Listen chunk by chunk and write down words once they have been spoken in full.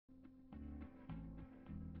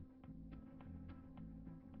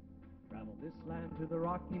This land to the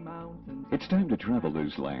Rocky Mountains. It's time to travel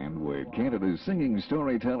this land with Canada's singing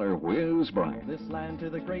storyteller, Louis Bryant. This land to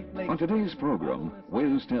the Great Lakes. On today's program,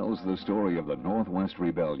 Louis tells the story of the Northwest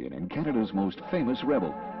Rebellion and Canada's most famous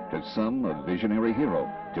rebel. To some, a visionary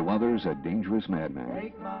hero. To others, a dangerous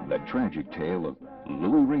madman. The tragic tale of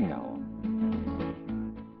Louis Riel.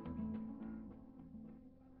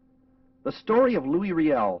 The story of Louis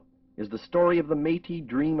Riel is the story of the Métis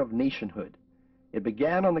dream of nationhood. It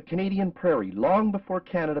began on the Canadian Prairie long before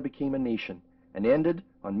Canada became a nation and ended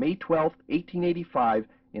on May 12, 1885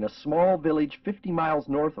 in a small village 50 miles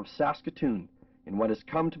north of Saskatoon in what has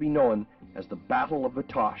come to be known as the Battle of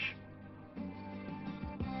Métis.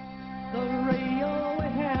 The railway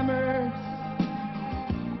hammers,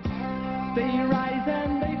 they rise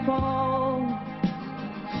and they fall.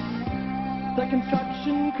 The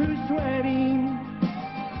construction crew sweating,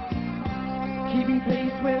 keeping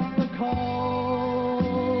pace with the call.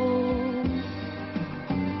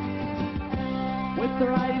 With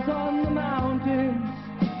their eyes on the mountains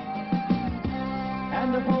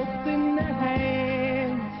and their hopes in their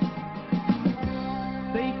hands,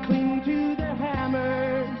 they cling to their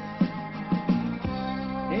hammers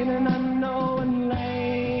in an unknown land.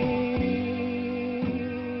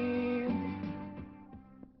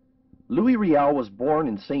 Louis Riel was born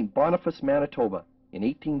in St. Boniface, Manitoba in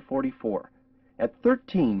 1844. At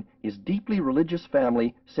 13, his deeply religious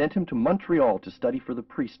family sent him to Montreal to study for the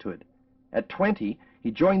priesthood. At 20, he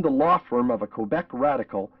joined the law firm of a Quebec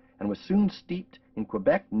radical and was soon steeped in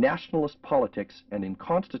Quebec nationalist politics and in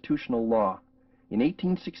constitutional law. In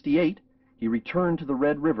 1868, he returned to the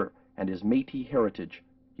Red River and his Métis heritage.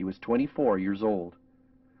 He was 24 years old.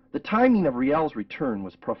 The timing of Riel's return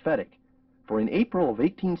was prophetic, for in April of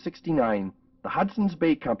 1869, the Hudson's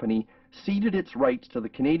Bay Company ceded its rights to the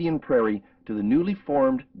Canadian Prairie to the newly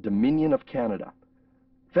formed Dominion of Canada.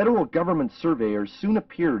 Federal government surveyors soon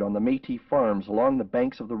appeared on the Métis farms along the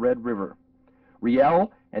banks of the Red River.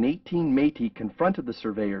 Riel and 18 Métis confronted the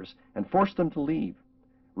surveyors and forced them to leave.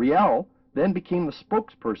 Riel then became the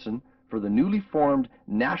spokesperson for the newly formed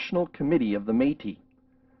National Committee of the Métis.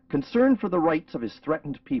 Concerned for the rights of his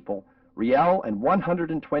threatened people, Riel and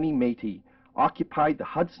 120 Métis occupied the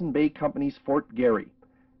Hudson Bay Company's Fort Garry.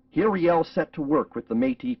 Here Riel set to work with the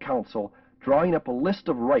Métis Council, drawing up a list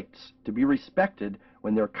of rights to be respected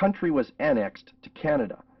when their country was annexed to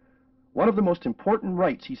Canada. One of the most important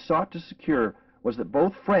rights he sought to secure was that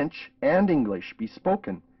both French and English be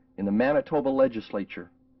spoken in the Manitoba legislature.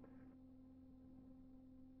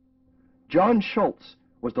 John Schultz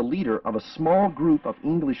was the leader of a small group of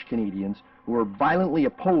English Canadians who were violently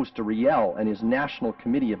opposed to Riel and his National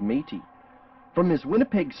Committee of Métis. From his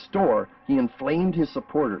Winnipeg store, he inflamed his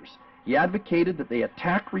supporters. He advocated that they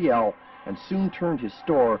attack Riel and soon turned his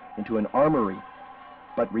store into an armory.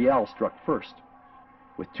 But Riel struck first.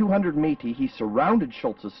 With 200 Métis, he surrounded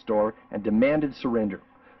Schultz's store and demanded surrender.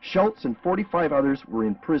 Schultz and 45 others were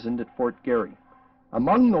imprisoned at Fort Garry.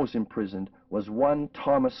 Among those imprisoned was one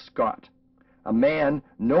Thomas Scott, a man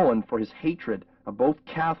known for his hatred of both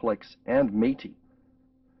Catholics and Métis.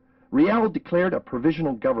 Riel declared a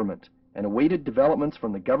provisional government and awaited developments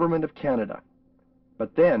from the Government of Canada.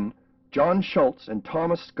 But then, John Schultz and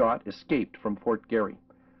Thomas Scott escaped from Fort Garry.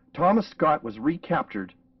 Thomas Scott was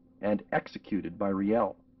recaptured and executed by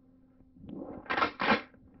Riel.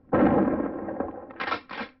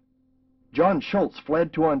 John Schultz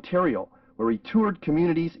fled to Ontario, where he toured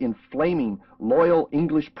communities inflaming loyal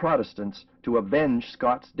English Protestants to avenge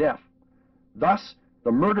Scott's death. Thus,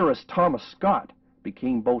 the murderous Thomas Scott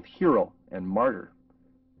became both hero and martyr.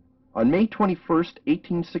 On May 21,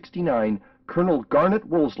 1869, Colonel Garnet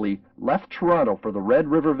Wolseley left Toronto for the Red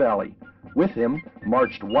River Valley. With him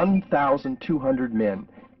marched 1,200 men,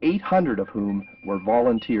 800 of whom were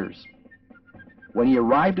volunteers. When he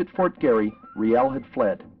arrived at Fort Garry, Riel had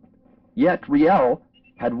fled. Yet Riel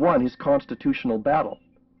had won his constitutional battle.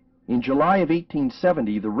 In July of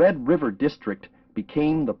 1870, the Red River District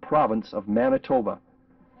became the province of Manitoba.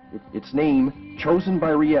 Its name, chosen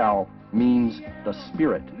by Riel, means the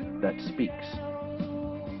spirit that speaks.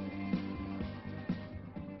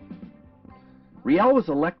 Riel was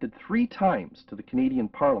elected 3 times to the Canadian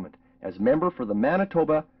Parliament as member for the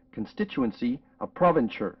Manitoba constituency of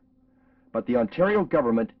Provencher, but the Ontario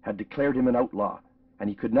government had declared him an outlaw, and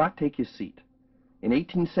he could not take his seat. In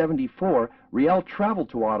 1874, Riel traveled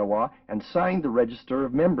to Ottawa and signed the Register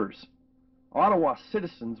of Members. Ottawa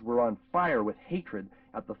citizens were on fire with hatred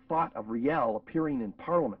at the thought of Riel appearing in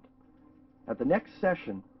Parliament. At the next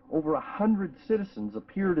session, over 100 citizens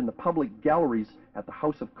appeared in the public galleries at the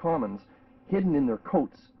House of Commons, hidden in their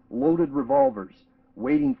coats, loaded revolvers,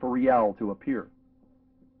 waiting for Riel to appear.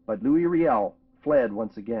 But Louis Riel fled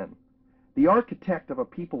once again. The architect of a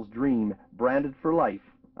people's dream, branded for life,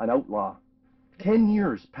 an outlaw. 10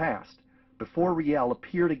 years passed before Riel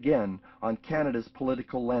appeared again on Canada's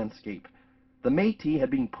political landscape. The Métis had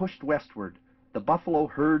been pushed westward. The buffalo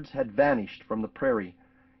herds had vanished from the prairie.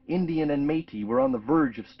 Indian and Métis were on the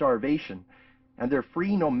verge of starvation, and their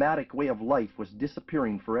free nomadic way of life was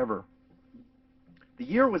disappearing forever. The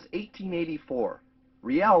year was 1884.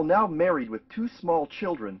 Riel, now married with 2 small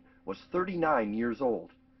children, was 39 years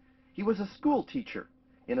old. He was a school teacher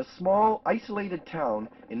in a small, isolated town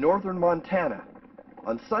in northern Montana.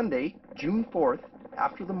 On Sunday, June 4th,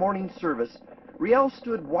 after the morning service, Riel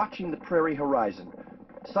stood watching the prairie horizon.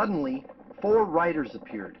 Suddenly, 4 riders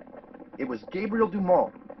appeared. It was Gabriel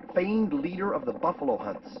Dumont, famed leader of the buffalo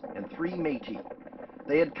hunts, and 3 Métis.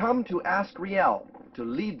 They had come to ask Riel to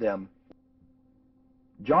lead them.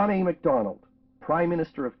 John A. Macdonald, Prime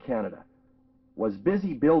Minister of Canada, was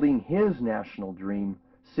busy building his national dream,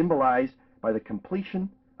 symbolized by the completion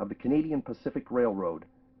of the Canadian Pacific Railroad.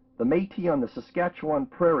 The Métis on the Saskatchewan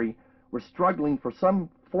prairie were struggling for some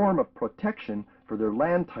form of protection for their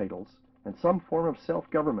land titles and some form of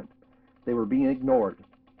self-government. They were being ignored.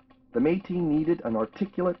 The Métis needed an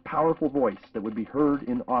articulate, powerful voice that would be heard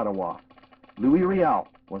in Ottawa. Louis Riel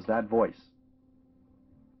was that voice.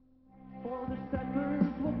 For the settlers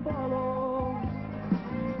will follow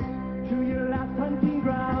to your last hunting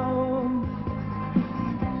grounds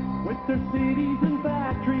with their cities and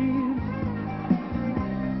factories.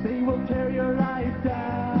 They will tear your life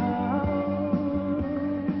down.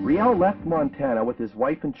 Riel left Montana with his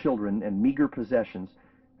wife and children and meager possessions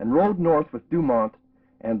and rode north with Dumont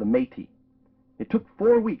and the Métis. It took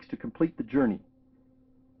 4 weeks to complete the journey.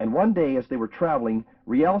 And one day, as they were traveling,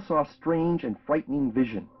 Riel saw a strange and frightening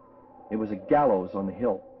vision. It was a gallows on the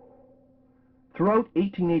hill. Throughout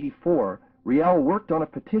 1884, Riel worked on a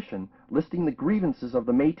petition listing the grievances of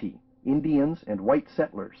the Métis, Indians, and white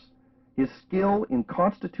settlers. His skill in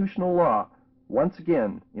constitutional law once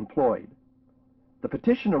again employed. The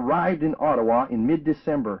petition arrived in Ottawa in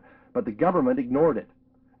mid-December, but the government ignored it.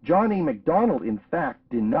 John A. Macdonald, in fact,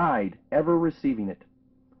 denied ever receiving it.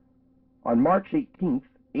 On March 18,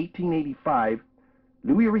 1885,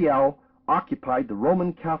 Louis Riel occupied the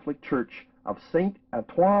Roman Catholic Church of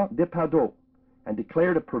Saint-Antoine-de-Padoue and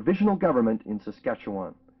declared a provisional government in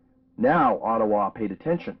Saskatchewan. Now Ottawa paid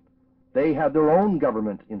attention. They had their own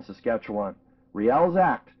government in Saskatchewan. Riel's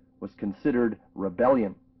act was considered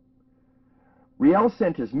rebellion. Riel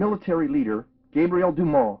sent his military leader, Gabriel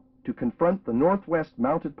Dumont, to confront the Northwest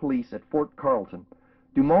Mounted Police at Fort Carleton.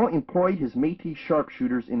 Dumont employed his Métis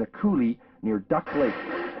sharpshooters in a coulee near Duck Lake,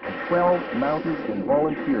 and 12 mounted and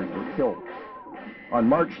volunteers were killed. On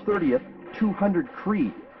March 30th, 200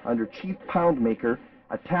 Cree, under Chief Poundmaker,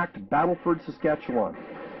 attacked Battleford, Saskatchewan.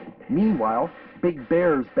 Meanwhile, Big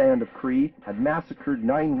Bear's band of Cree had massacred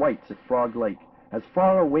 9 whites at Frog Lake. As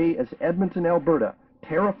far away as Edmonton, Alberta,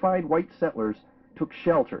 terrified white settlers took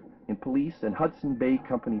shelter in Police and Hudson Bay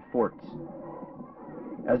Company forts.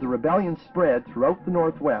 As the rebellion spread throughout the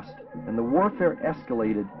Northwest and the warfare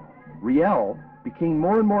escalated, Riel became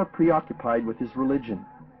more and more preoccupied with his religion.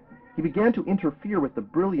 He began to interfere with the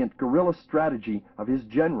brilliant guerrilla strategy of his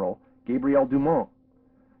general, Gabriel Dumont.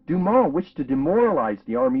 Dumont wished to demoralize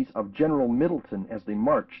the armies of General Middleton as they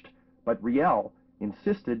marched, but Riel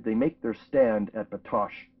insisted they make their stand at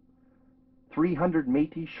Batoche. 300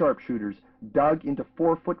 Métis sharpshooters dug into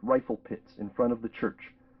 4-foot rifle pits in front of the church.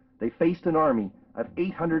 They faced an army of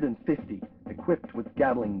 850 equipped with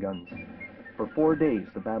Gatling guns. For 4 days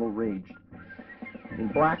the battle raged. In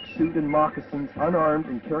black suit and moccasins, unarmed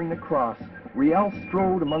and carrying a cross, Riel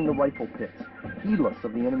strode among the rifle pits, heedless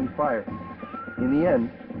of the enemy fire. In the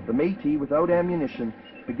end, the Métis, without ammunition,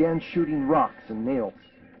 began shooting rocks and nails.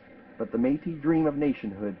 But the Métis dream of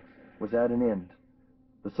nationhood was at an end.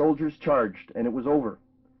 The soldiers charged, and it was over.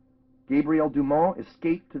 Gabriel Dumont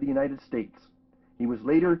escaped to the United States. He was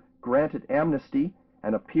later granted amnesty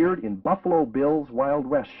and appeared in Buffalo Bill's Wild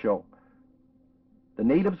West show. The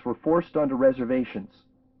natives were forced onto reservations,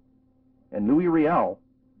 and Louis Riel,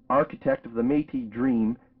 architect of the Métis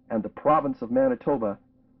dream and the province of Manitoba,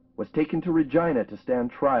 was taken to Regina to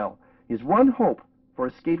stand trial. His one hope for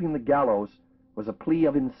escaping the gallows was a plea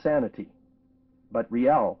of insanity. But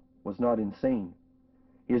Riel was not insane.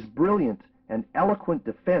 His brilliant and eloquent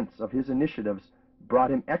defense of his initiatives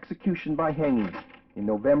brought him execution by hanging in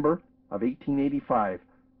November of 1885.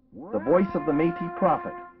 The voice of the Métis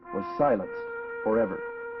prophet was silenced forever.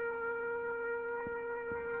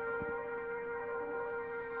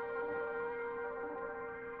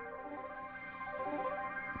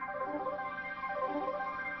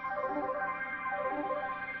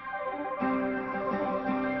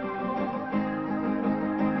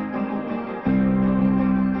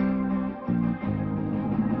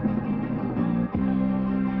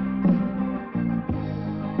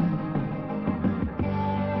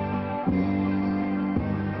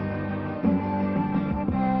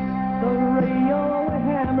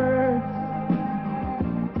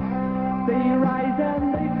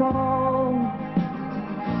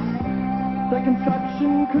 The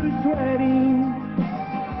construction crew sweating,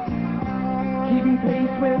 keeping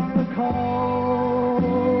pace with the call.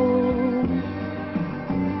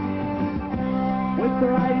 With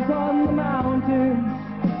their eyes on the mountains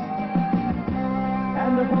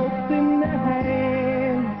and their hopes in their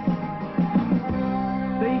hands,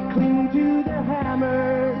 they cling to their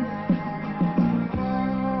hammers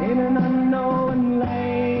in an unknown land.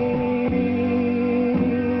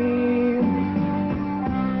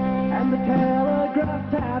 And the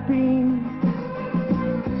telegraph tapping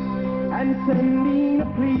and sending a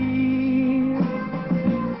plea,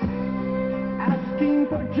 asking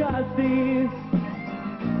for justice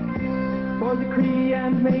for the Cree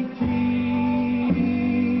and Métis.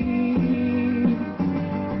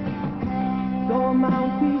 Though a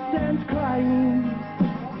Mountie stands crying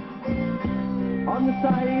on the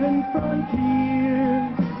silent frontier,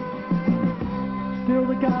 still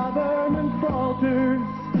the government falters,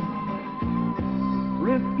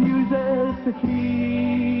 refuses to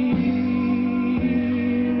hear.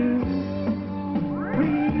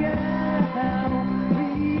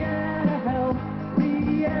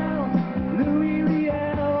 Riel, Louis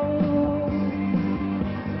Riel,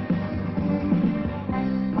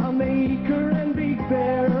 Maker and Big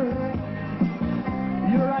Bear,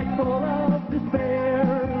 your eyes full of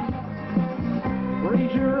despair.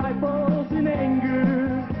 Raise your rifles in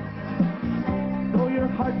anger, though your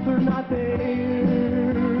hearts are not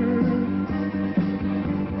there.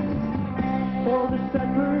 For the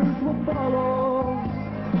settlers will follow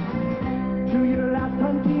to your last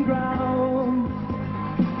hunting ground,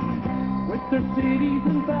 with their cities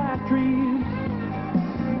and factories.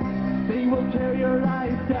 They will tear your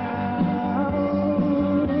life down.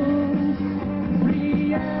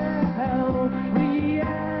 Riel,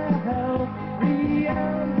 Riel,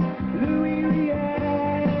 Riel, Louis Riel.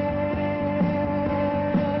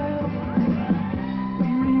 We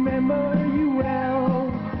remember you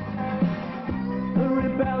well, the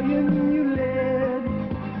rebellion you led,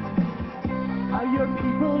 how your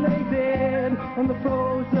people lay dead on the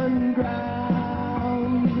frozen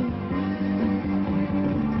ground.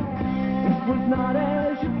 It was not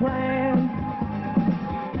as you planned.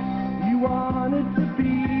 You wanted to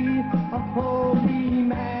be a holy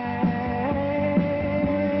man.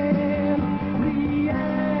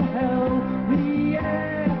 Riel,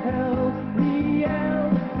 Riel, Riel,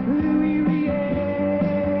 Louis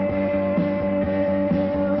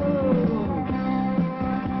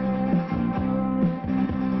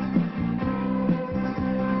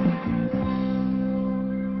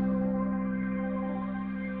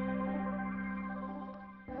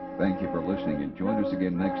Thank you for listening, and join us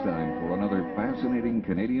again next time for another fascinating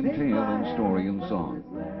Canadian tale and story and song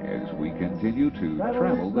as we continue to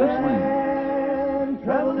travel this land.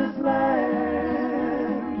 Travel this land,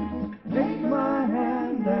 take my